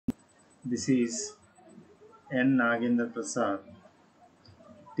This is N. Nagendra Prasad,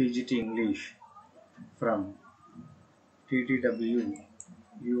 TGT English from TTW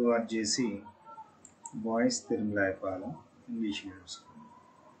URJC Boys Tirumalaipala English Medium School.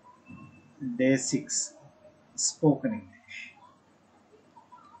 Day 6 Spoken English.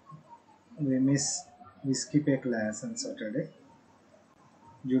 We skip a class on Saturday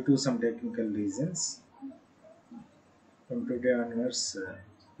due to some technical reasons. From today onwards,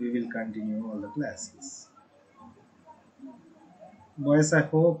 we will continue all the classes. Boys, I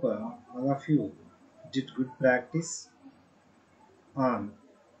hope all of you did good practice on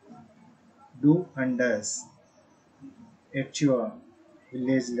do and does at your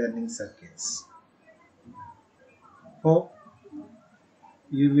village learning circuits. Hope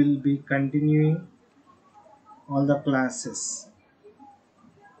you will be continuing all the classes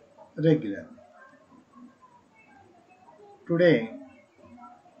regular. Today,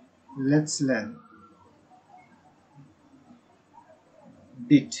 let's learn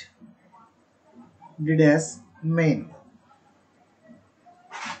did. Did as main verb.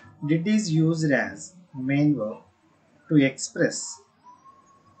 Did is used as main verb to express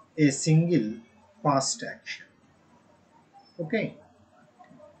a single past action. Okay.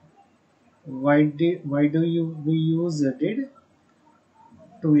 Why do we use did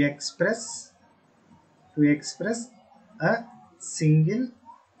to express a single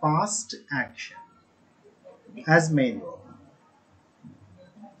past action as main verb?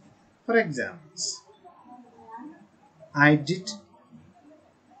 For examples, I did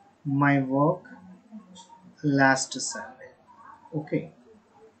my work last Sunday. Okay,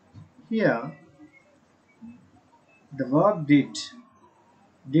 here the verb did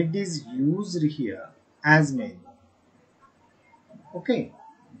is used here as main verb. Okay,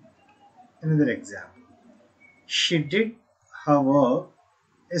 another example, she did her work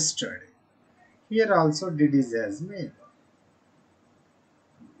yesterday. Here also did is as main verb.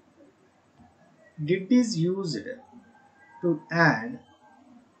 Did is used to add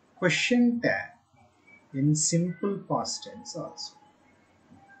question tag in simple past tense also.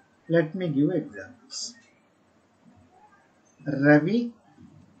 Let me give examples. Ravi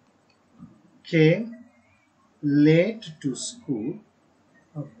came late to school,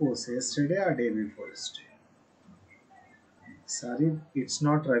 of course, yesterday or day before yesterday. Sorry, it's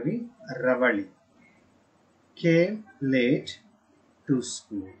not Ravi, Ravali. Came late to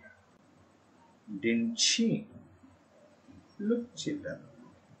school. Didn't she? Look, children.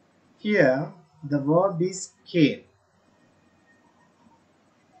 Here, the verb is came.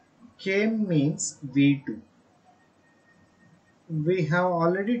 Came means V2. We have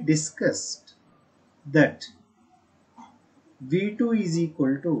already discussed that V2 is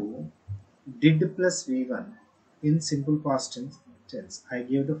equal to did plus V1 in simple past tense. I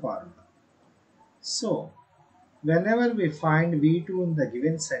gave the formula. So, whenever we find V2 in the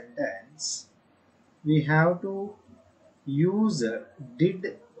given sentence, we have to use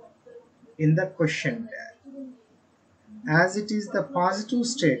did in the question tag. As it is the positive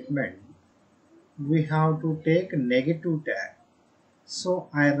statement, we have to take negative tag. So,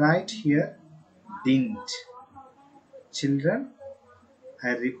 I write here didn't. Children, I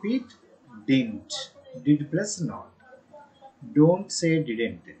repeat, didn't. Did plus not. Don't say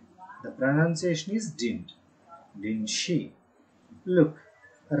didn't. The pronunciation is didn't. Didn't she? Look,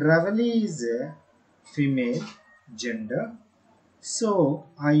 Ravali is a female gender. So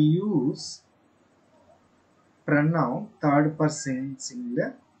I use pronoun third person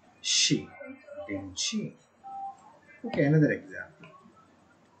singular she. Didn't she? Okay, another example.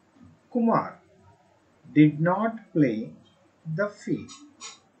 Kumar did not play the field.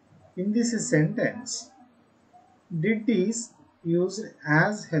 In this sentence, did is used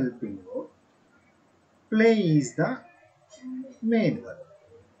as helping verb. Play is the main verb.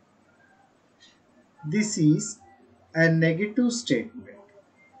 This is a negative statement.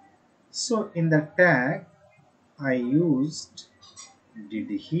 So in the tag, I used did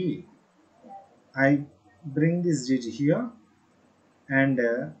he. I bring this did here,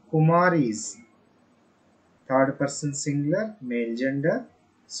 and Kumar is third person singular male gender.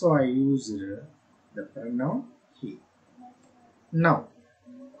 So I used the pronoun he. Now,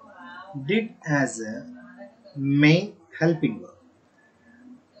 did as a main helping verb.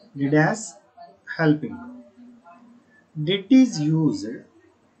 Did as helping verb. Did is used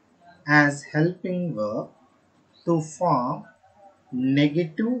as helping verb to form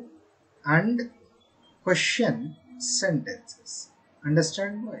negative and question sentences.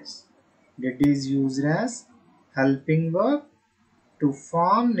 Understand, boys? Did is used as helping verb to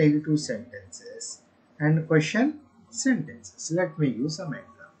form negative sentences and question sentences. Let me give some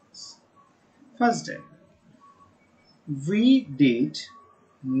examples. First dialogue. We did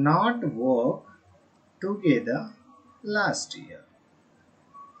not work together last year.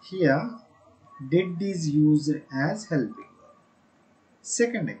 Here, did is used as helping verb.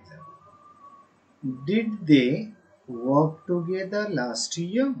 Second example. Did they work together last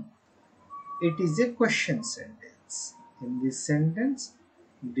year? It is a question sentence. In this sentence,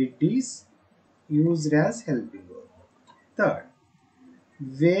 did is used as helping verb. Third,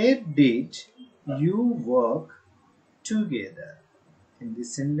 where did you work together? In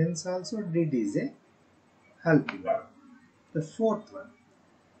this sentence also, did is a helping verb. The fourth one,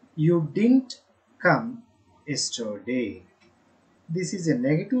 you didn't come yesterday. This is a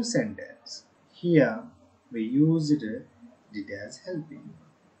negative sentence. Here we used did as helping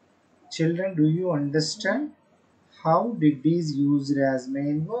verb. Children, do you understand how did is used as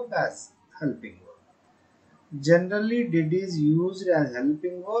main verb as helping verb? Generally, did is used as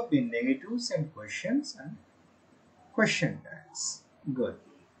helping verb in negatives and questions and question tags. Good.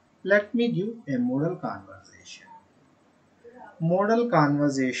 Let me give a model conversation. Model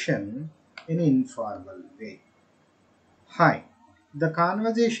conversation in informal way. Hi. The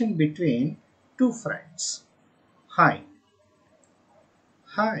conversation between two friends. Hi.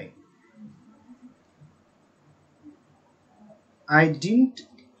 Hi. I didn't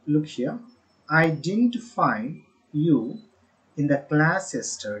look here. I didn't find you in the class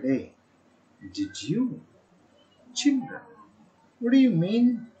yesterday. Did you? Children, what do you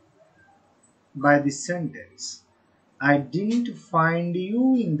mean by this sentence? I didn't find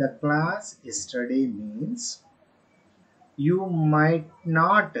you in the class yesterday means you might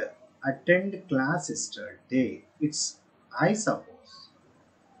not attend class yesterday. It's I suppose.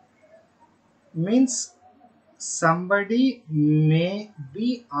 Means somebody may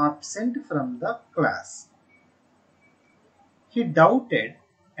be absent from the class. He doubted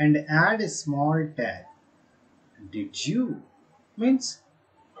and add a small tag. Did you? Means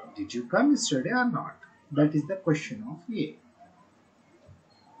did you come yesterday or not? That is the question of A.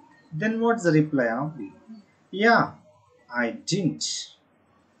 Then what's the reply of B? Yeah, I didn't.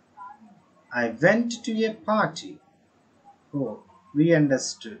 I went to a party. Oh, we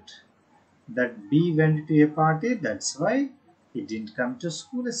understood that B went to a party, that's why he didn't come to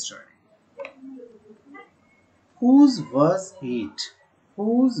school yesterday. Whose was it?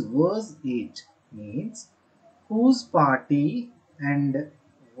 Whose was it means whose party and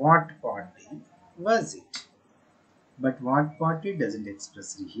what party was it? But what party doesn't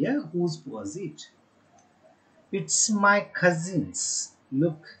express here. Whose was it? It's my cousin's.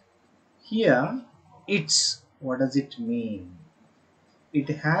 Look here. It's. What does it mean? It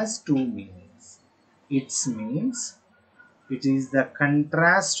has two meanings. It means it is the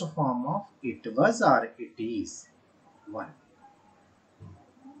contrast form of it was or it is. One.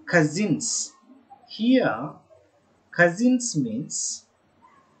 Cousins. Here, cousins means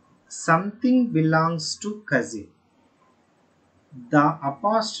something belongs to cousin. The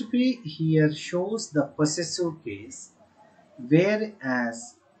apostrophe here shows the possessive case,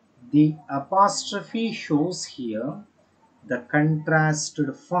 whereas the apostrophe shows here the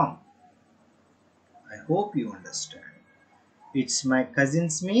contrasted form. I hope you understand. It's my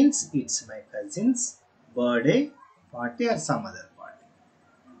cousin's means it's my cousin's birthday party or some other party.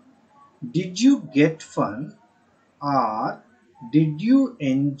 Did you get fun or did you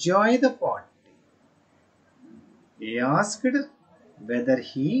enjoy the party? He asked whether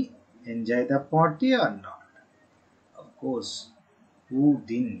he enjoyed the party or not. Of course, who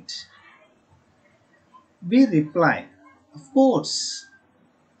didn't? We replied, of course.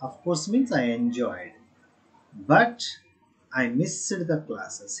 Of course means I enjoyed. But I missed the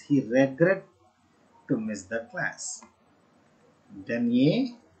classes. He regret to miss the class. Then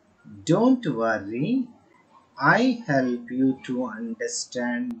A, don't worry. I help you to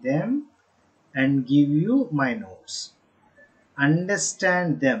understand them and give you my notes.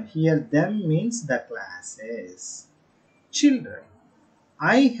 Understand them. Here them means the classes. Children,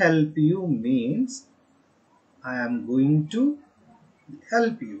 I help you means I am going to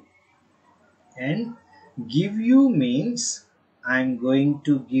help you. And give you means I am going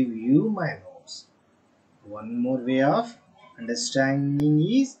to give you my notes. One more way of understanding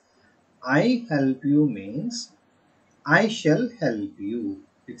is I help you means I shall help you.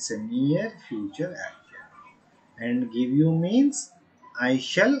 It's a near future action. And give you means I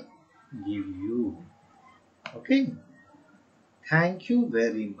shall give you. Okay. Thank you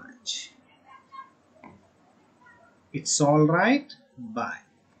very much. It's all right. Bye.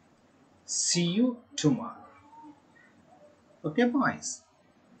 See you tomorrow. Okay, boys.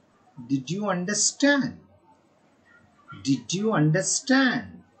 Did you understand? Did you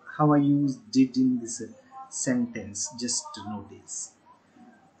understand how I use did in this sentence. Just notice.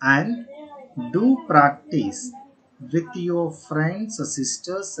 And do practice with your friends or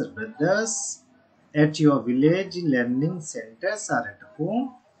sisters or brothers at your village learning centers or at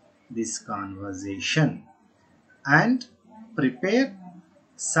home this conversation, and prepare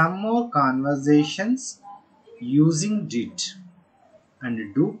some more conversations using did,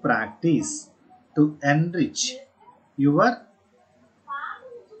 and do practice to enrich your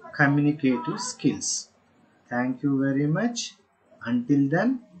communicative skills. Thank you very much. Until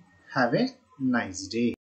then, have a nice day.